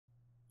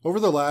Over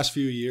the last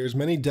few years,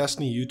 many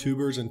Destiny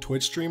YouTubers and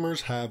Twitch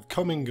streamers have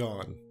come and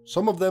gone.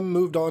 Some of them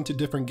moved on to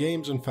different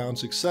games and found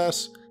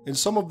success, and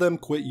some of them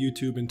quit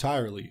YouTube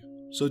entirely.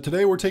 So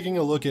today we're taking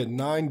a look at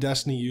 9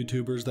 Destiny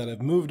YouTubers that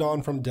have moved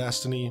on from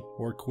Destiny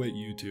or quit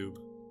YouTube.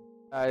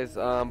 Guys,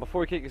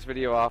 before we kick this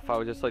video off, I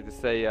would just like to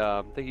say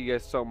thank you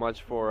guys so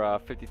much for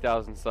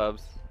 50,000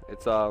 subs.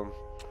 It's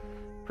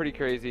pretty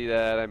crazy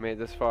that I made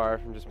this far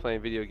from just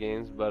playing video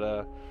games,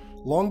 but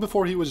Long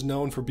before he was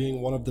known for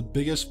being one of the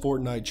biggest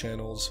Fortnite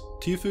channels,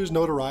 Tfu's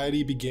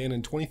notoriety began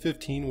in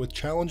 2015 with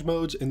challenge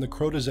modes in the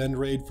Crota's End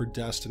raid for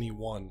Destiny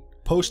 1,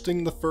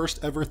 posting the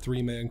first ever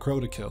 3-man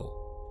Crota kill.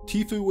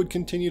 Tfu would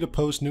continue to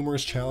post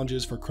numerous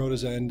challenges for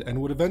Crota's End and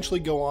would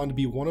eventually go on to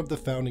be one of the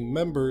founding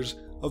members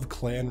of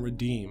Clan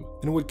Redeem,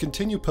 and would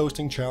continue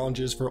posting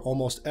challenges for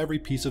almost every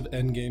piece of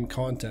endgame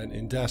content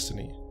in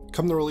Destiny.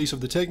 Come the release of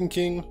The Taken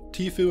King,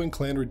 Tfu and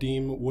Clan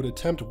Redeem would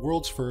attempt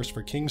world's first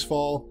for King's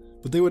Fall,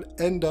 but they would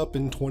end up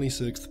in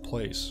 26th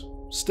place.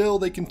 Still,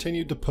 they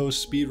continued to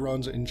post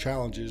speedruns and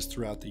challenges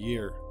throughout the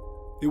year.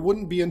 It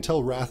wouldn't be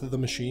until Wrath of the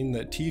Machine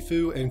that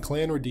Tfu and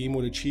Clan Redeem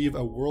would achieve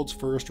a world's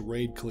first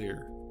raid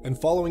clear. And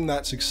following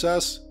that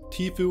success,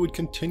 Tfu would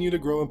continue to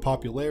grow in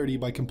popularity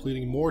by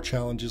completing more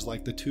challenges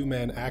like the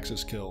 2-man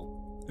Axis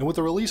kill. And with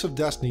the release of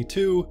Destiny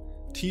 2,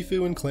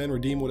 Tfu and Clan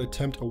Redeem would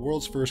attempt a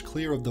world's first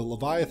clear of the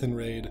Leviathan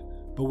raid,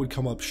 but would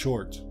come up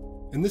short.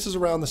 And this is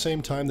around the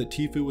same time that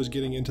Tfu was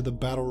getting into the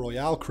Battle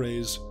Royale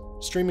craze,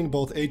 streaming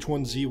both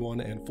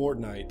H1Z1 and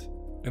Fortnite.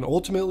 And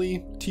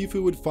ultimately,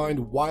 Tfu would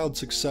find wild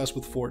success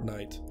with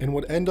Fortnite, and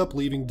would end up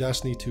leaving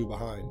Destiny 2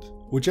 behind,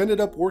 which ended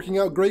up working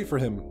out great for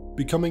him,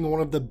 becoming one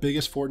of the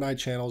biggest Fortnite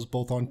channels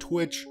both on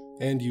Twitch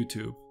and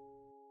YouTube.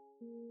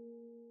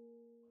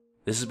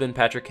 This has been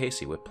Patrick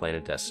Casey with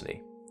Planet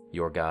Destiny,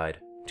 your guide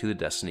to the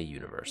Destiny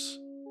universe.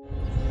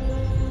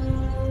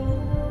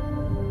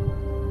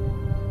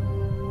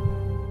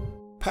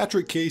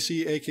 Patrick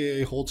Casey,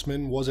 aka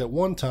Holtzman, was at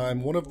one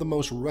time one of the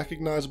most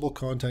recognizable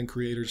content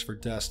creators for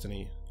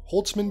Destiny.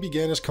 Holtzman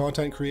began his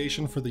content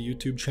creation for the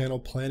YouTube channel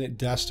Planet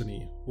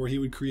Destiny, where he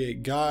would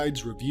create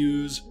guides,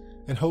 reviews,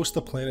 and host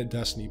the Planet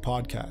Destiny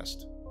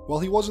podcast. While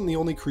he wasn't the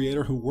only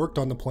creator who worked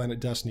on the Planet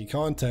Destiny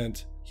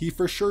content, he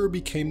for sure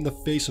became the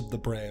face of the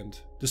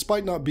brand,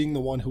 despite not being the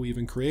one who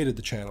even created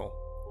the channel.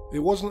 It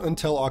wasn't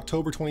until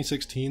October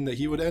 2016 that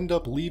he would end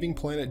up leaving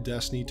Planet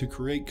Destiny to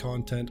create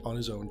content on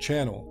his own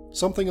channel,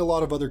 something a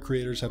lot of other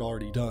creators had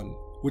already done,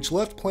 which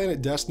left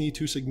Planet Destiny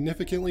to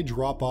significantly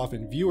drop off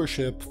in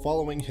viewership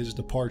following his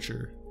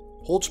departure.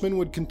 Holtzman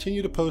would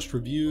continue to post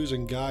reviews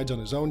and guides on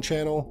his own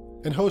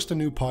channel, and host a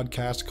new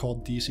podcast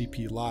called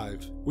DCP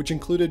Live, which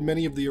included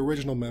many of the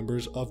original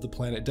members of the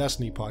Planet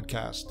Destiny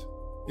podcast.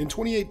 In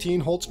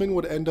 2018, Holtzman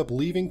would end up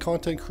leaving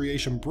content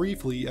creation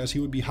briefly as he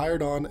would be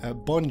hired on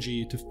at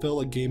Bungie to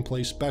fill a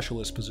gameplay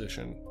specialist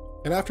position.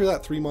 And after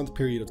that 3-month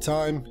period of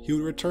time, he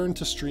would return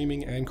to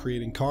streaming and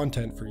creating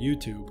content for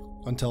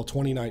YouTube until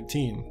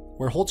 2019,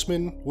 where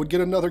Holtzman would get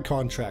another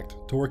contract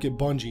to work at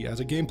Bungie as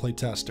a gameplay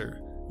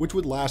tester, which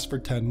would last for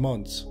 10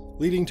 months,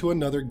 leading to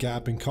another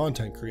gap in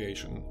content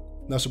creation.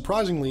 Now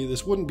surprisingly,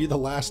 this wouldn't be the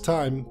last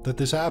time that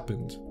this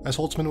happened, as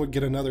Holtzman would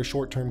get another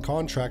short-term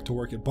contract to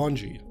work at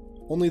Bungie.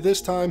 Only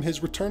this time,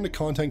 his return to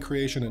content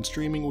creation and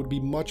streaming would be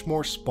much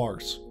more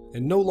sparse,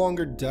 and no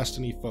longer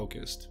Destiny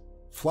focused.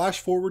 Flash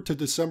forward to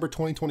December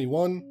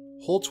 2021,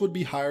 Holtz would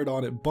be hired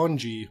on at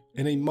Bungie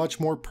in a much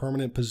more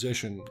permanent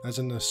position as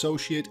an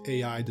associate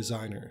AI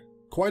designer.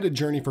 Quite a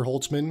journey for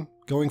Holtzman,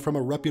 going from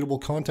a reputable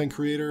content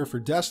creator for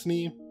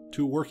Destiny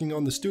to working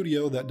on the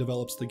studio that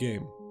develops the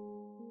game.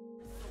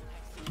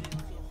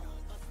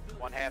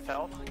 1 half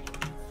health.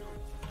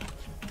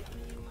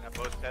 Got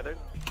both tethered.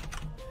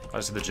 I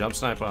see the jump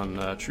snipe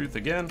on Truth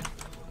again,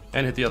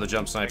 and hit the other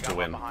jump snipe to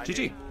win.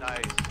 GG.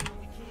 Nice.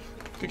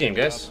 Good game,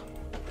 guys.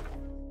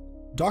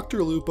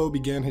 Dr. Lupo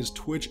began his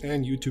Twitch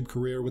and YouTube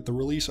career with the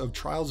release of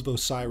Trials of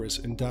Osiris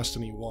in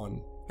Destiny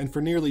 1, and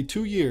for nearly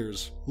 2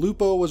 years,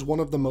 Lupo was one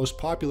of the most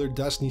popular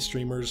Destiny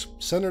streamers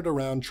centered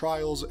around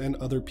Trials and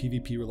other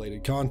PvP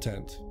related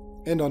content.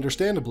 And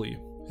understandably,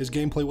 his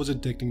gameplay was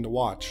addicting to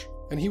watch,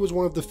 and he was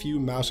one of the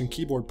few mouse and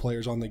keyboard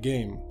players on the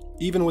game,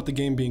 even with the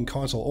game being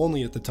console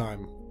only at the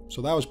time.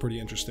 So that was pretty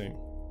interesting.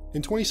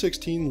 In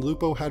 2016,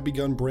 Lupo had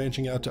begun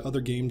branching out to other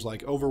games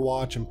like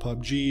Overwatch and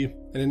PUBG,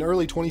 and in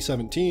early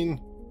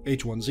 2017,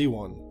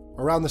 H1Z1,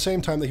 around the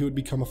same time that he would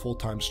become a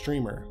full-time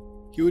streamer.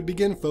 He would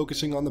begin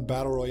focusing on the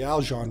Battle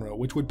Royale genre,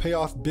 which would pay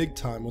off big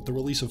time with the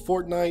release of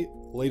Fortnite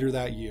later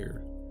that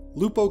year.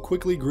 Lupo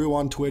quickly grew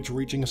on Twitch,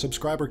 reaching a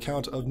subscriber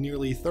count of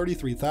nearly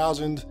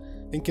 33,000,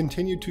 and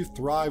continued to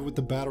thrive with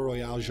the Battle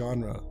Royale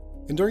genre.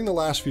 And during the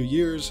last few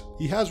years,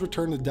 he has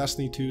returned to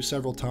Destiny 2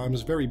 several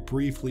times very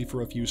briefly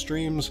for a few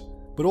streams,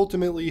 but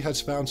ultimately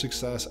has found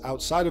success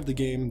outside of the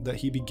game that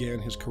he began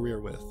his career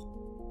with.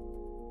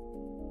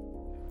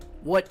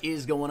 What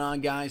is going on,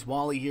 guys?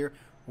 Wally here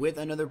with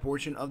another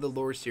portion of the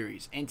lore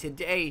series, and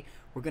today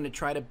we're going to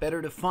try to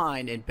better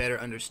define and better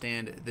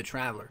understand the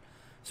Traveler.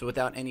 So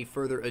without any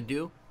further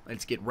ado,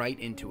 let's get right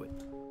into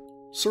it.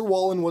 Sir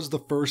Wallen was the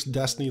first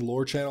Destiny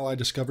lore channel I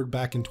discovered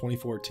back in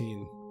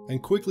 2014,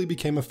 and quickly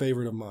became a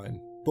favorite of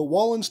mine. But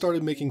Wallen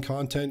started making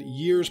content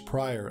years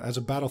prior as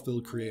a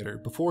Battlefield creator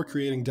before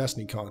creating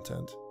Destiny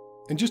content.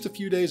 And just a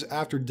few days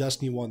after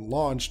Destiny 1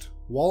 launched,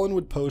 Wallen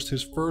would post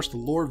his first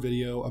lore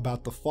video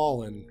about the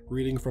Fallen,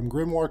 reading from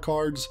Grimoire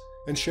cards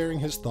and sharing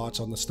his thoughts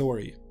on the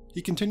story.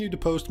 He continued to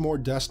post more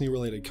Destiny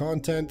related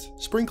content,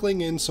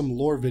 sprinkling in some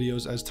lore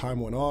videos as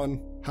time went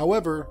on.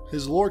 However,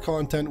 his lore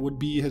content would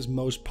be his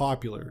most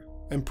popular,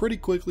 and pretty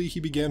quickly he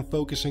began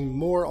focusing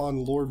more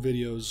on lore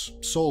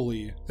videos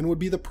solely, and would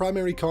be the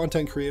primary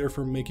content creator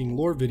for making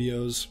lore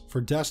videos for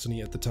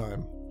Destiny at the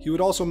time. He would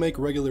also make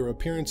regular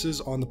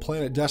appearances on the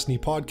Planet Destiny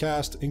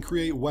podcast and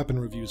create weapon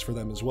reviews for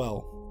them as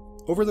well.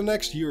 Over the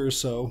next year or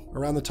so,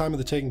 around the time of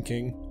the Taken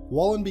King,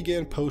 Wallen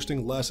began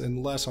posting less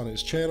and less on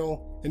his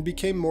channel and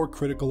became more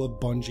critical of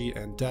Bungie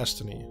and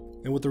Destiny.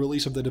 And with the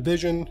release of The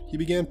Division, he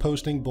began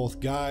posting both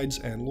guides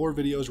and lore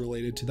videos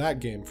related to that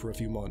game for a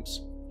few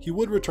months. He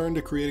would return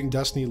to creating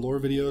Destiny lore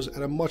videos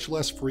at a much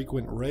less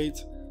frequent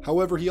rate.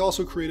 However, he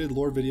also created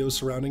lore videos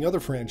surrounding other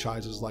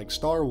franchises like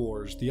Star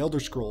Wars, The Elder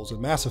Scrolls,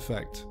 and Mass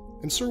Effect.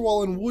 And Sir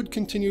Wallen would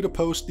continue to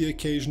post the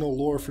occasional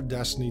lore for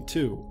Destiny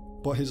 2,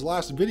 but his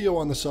last video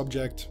on the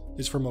subject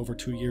is from over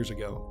 2 years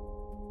ago.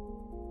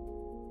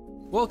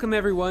 Welcome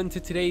everyone to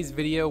today's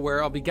video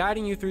where I'll be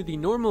guiding you through the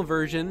normal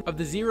version of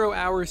the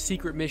 0-hour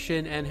secret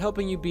mission and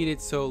helping you beat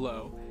it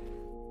solo.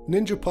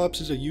 Ninja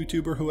Pups is a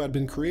YouTuber who had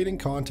been creating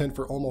content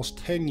for almost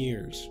 10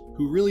 years,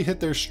 who really hit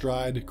their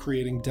stride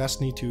creating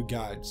Destiny 2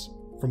 guides.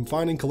 From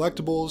finding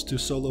collectibles to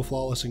solo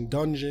flawlessing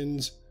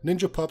dungeons,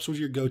 Ninja Pups was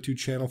your go-to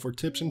channel for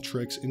tips and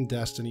tricks in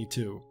Destiny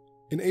 2.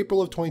 In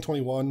April of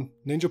 2021,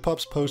 Ninja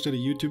Pups posted a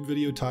YouTube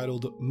video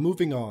titled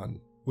Moving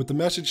On, with the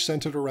message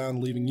centered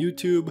around leaving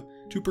YouTube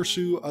to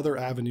pursue other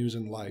avenues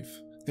in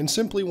life, and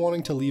simply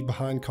wanting to leave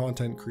behind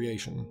content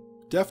creation.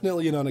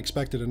 Definitely an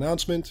unexpected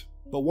announcement,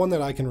 but one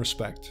that I can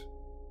respect.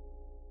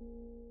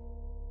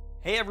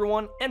 Hey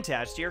everyone,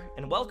 Entast here,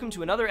 and welcome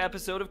to another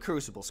episode of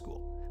Crucible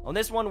School. On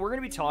this one, we're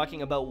going to be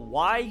talking about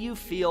why you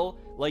feel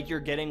like you're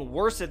getting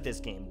worse at this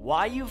game,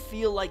 why you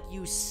feel like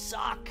you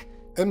suck.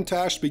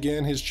 Mtash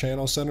began his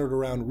channel centered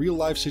around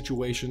real-life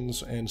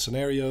situations and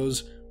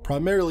scenarios,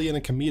 primarily in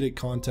a comedic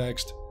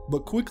context,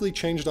 but quickly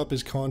changed up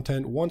his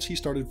content once he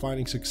started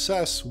finding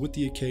success with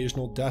the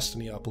occasional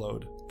Destiny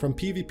upload. From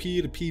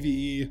PvP to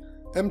PvE,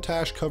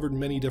 Mtash covered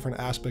many different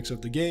aspects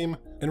of the game,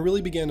 and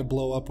really began to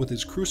blow up with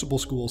his Crucible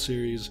School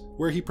series,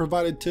 where he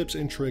provided tips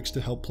and tricks to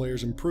help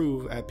players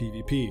improve at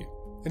PvP.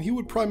 And he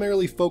would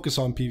primarily focus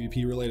on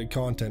PvP related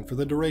content for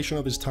the duration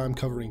of his time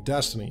covering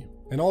Destiny,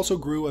 and also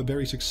grew a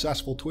very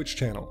successful Twitch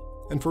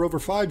channel, and for over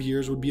 5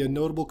 years would be a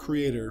notable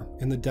creator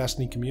in the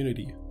Destiny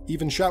community,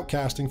 even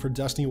shoutcasting for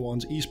Destiny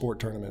 1's esport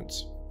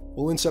tournaments.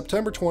 Well, in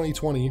September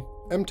 2020,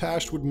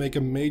 Mtash would make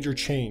a major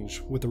change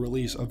with the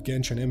release of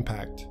Genshin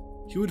Impact.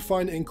 He would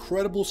find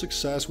incredible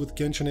success with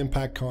Genshin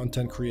Impact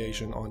content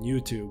creation on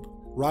YouTube,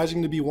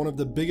 rising to be one of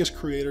the biggest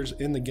creators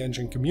in the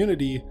Genshin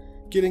community,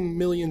 getting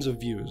millions of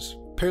views.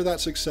 Pair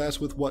that success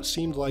with what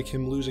seemed like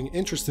him losing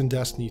interest in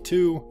Destiny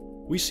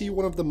 2, we see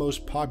one of the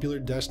most popular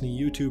Destiny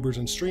YouTubers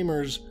and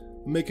streamers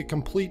make a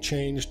complete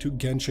change to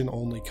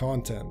Genshin-only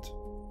content.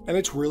 And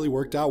it's really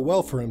worked out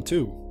well for him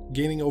too,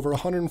 gaining over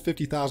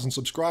 150,000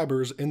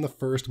 subscribers in the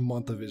first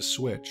month of his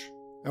switch.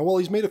 And while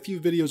he's made a few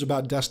videos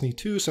about Destiny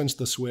 2 since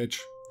the switch,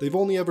 they've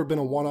only ever been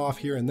a one-off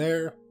here and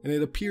there, and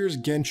it appears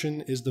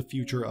Genshin is the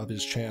future of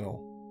his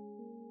channel.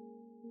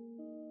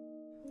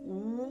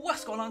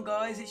 What's going on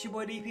guys, it's your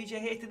boy DPJ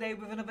here today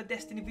with another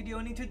Destiny video,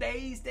 and in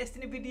today's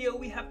Destiny video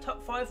we have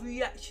top 5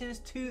 reactions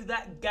to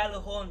that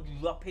Galahorn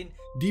dropping.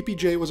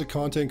 DPJ was a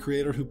content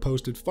creator who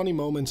posted funny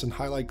moments and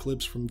highlight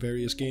clips from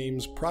various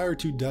games prior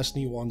to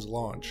Destiny 1's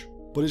launch,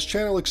 but his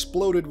channel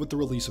exploded with the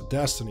release of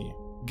Destiny.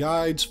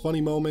 Guides,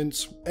 funny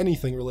moments,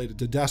 anything related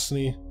to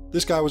Destiny,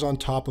 this guy was on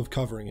top of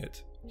covering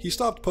it. He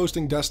stopped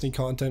posting Destiny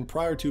content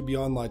prior to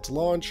Beyond Light's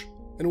launch,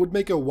 and would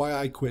make a Why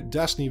I Quit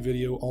Destiny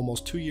video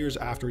almost 2 years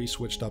after he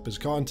switched up his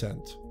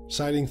content,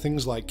 citing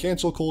things like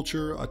cancel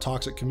culture, a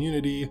toxic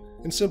community,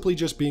 and simply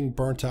just being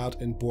burnt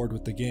out and bored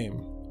with the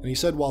game. And he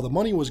said while the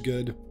money was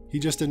good, he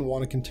just didn't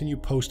want to continue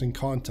posting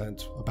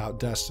content about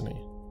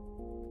Destiny.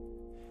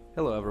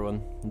 Hello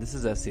everyone, this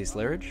is SC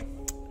Slayridge.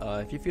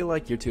 If you feel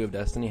like Year 2 of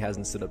Destiny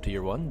hasn't stood up to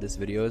Year 1, this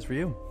video is for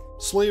you.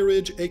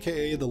 Slayridge,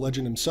 aka the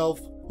legend himself,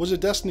 was a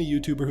Destiny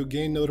YouTuber who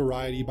gained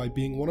notoriety by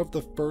being one of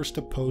the first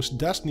to post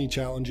Destiny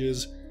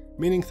challenges,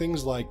 meaning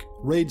things like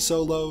raid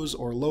solos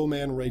or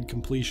low-man raid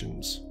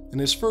completions,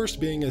 and his first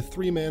being a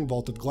 3-man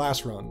Vault of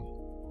Glass run.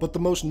 But the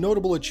most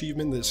notable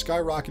achievement that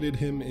skyrocketed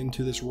him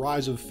into this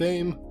rise of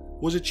fame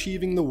was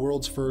achieving the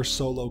world's first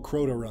solo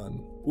Crota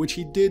run, which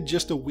he did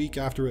just a week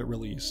after it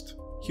released.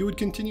 He would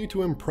continue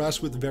to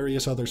impress with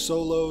various other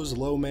solos,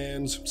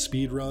 low-mans,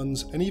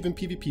 speedruns, and even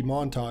PvP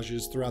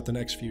montages throughout the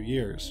next few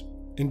years.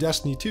 In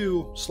Destiny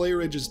 2,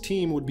 Slayridge's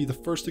team would be the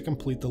first to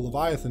complete the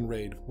Leviathan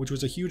raid, which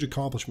was a huge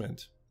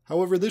accomplishment.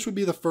 However, this would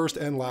be the first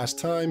and last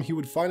time he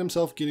would find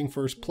himself getting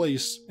first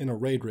place in a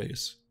raid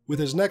race, with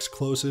his next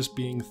closest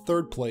being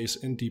 3rd place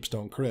in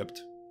Deepstone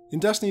Crypt. In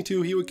Destiny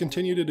 2, he would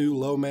continue to do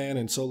low man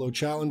and solo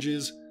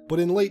challenges, but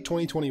in late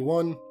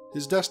 2021,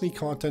 his Destiny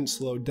content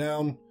slowed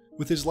down,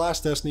 with his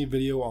last Destiny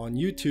video on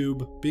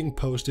YouTube being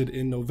posted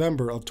in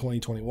November of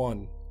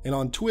 2021, and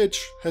on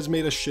Twitch has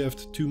made a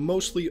shift to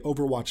mostly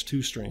Overwatch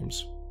 2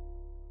 streams.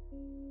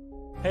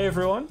 Hey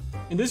everyone,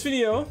 in this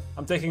video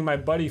I'm taking my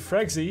buddy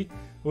Frexy,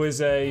 who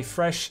is a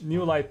fresh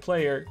New Light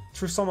player,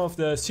 through some of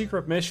the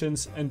secret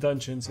missions and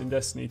dungeons in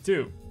Destiny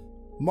 2.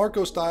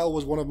 Marco Style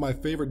was one of my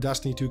favorite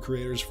Destiny 2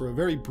 creators for a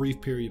very brief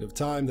period of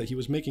time that he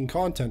was making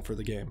content for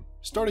the game.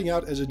 Starting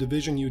out as a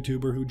Division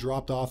YouTuber who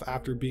dropped off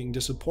after being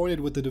disappointed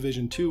with the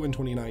Division 2 in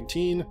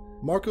 2019,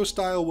 Marco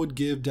Style would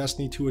give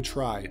Destiny 2 a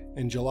try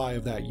in July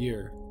of that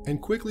year,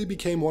 and quickly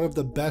became one of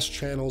the best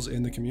channels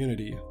in the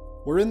community.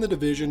 Where in the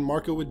Division,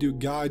 Marco would do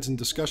guides and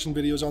discussion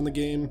videos on the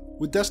game,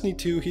 with Destiny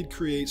 2 he'd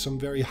create some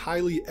very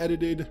highly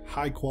edited,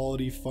 high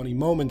quality, funny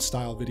moments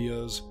style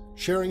videos,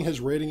 sharing his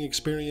raiding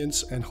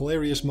experience and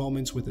hilarious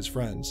moments with his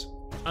friends.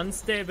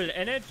 Unstable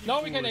energy.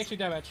 No, we can actually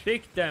damage.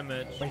 Big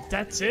damage. Wait,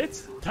 that's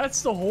it?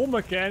 That's the whole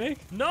mechanic?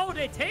 No,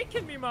 they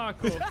taken me,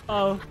 Marco.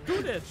 Oh.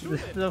 Do this.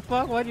 The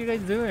fuck? What are you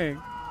guys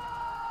doing?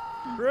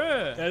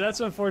 Bruh. Yeah, that's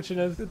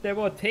unfortunate. They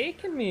were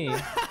taking me.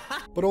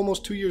 But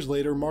almost 2 years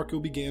later, Marco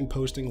began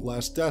posting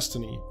less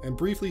Destiny, and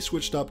briefly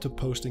switched up to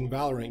posting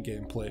Valorant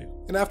gameplay.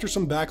 And after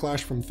some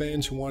backlash from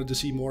fans who wanted to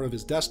see more of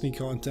his Destiny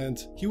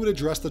content, he would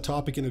address the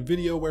topic in a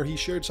video where he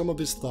shared some of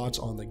his thoughts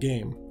on the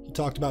game. He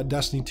talked about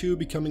Destiny 2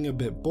 becoming a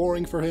bit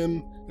boring for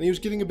him, and he was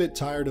getting a bit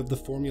tired of the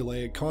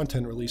formulaic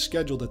content release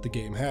schedule that the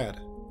game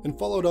had, and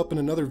followed up in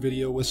another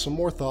video with some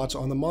more thoughts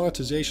on the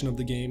monetization of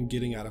the game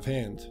getting out of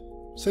hand.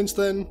 Since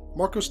then,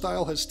 Marco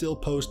Style has still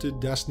posted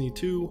Destiny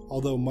 2,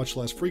 although much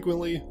less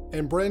frequently,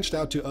 and branched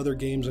out to other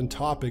games and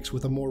topics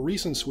with a more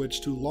recent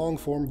switch to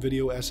long-form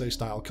video essay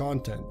style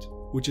content,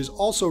 which is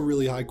also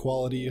really high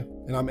quality,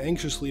 and I'm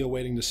anxiously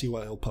awaiting to see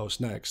what he'll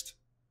post next.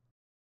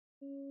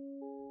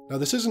 Now,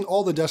 this isn't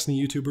all the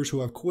Destiny YouTubers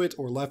who have quit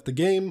or left the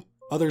game,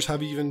 others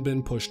have even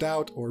been pushed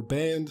out or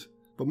banned,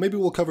 but maybe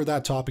we'll cover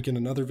that topic in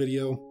another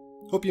video.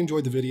 Hope you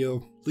enjoyed the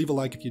video, leave a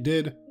like if you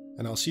did,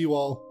 and I'll see you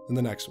all in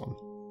the next one.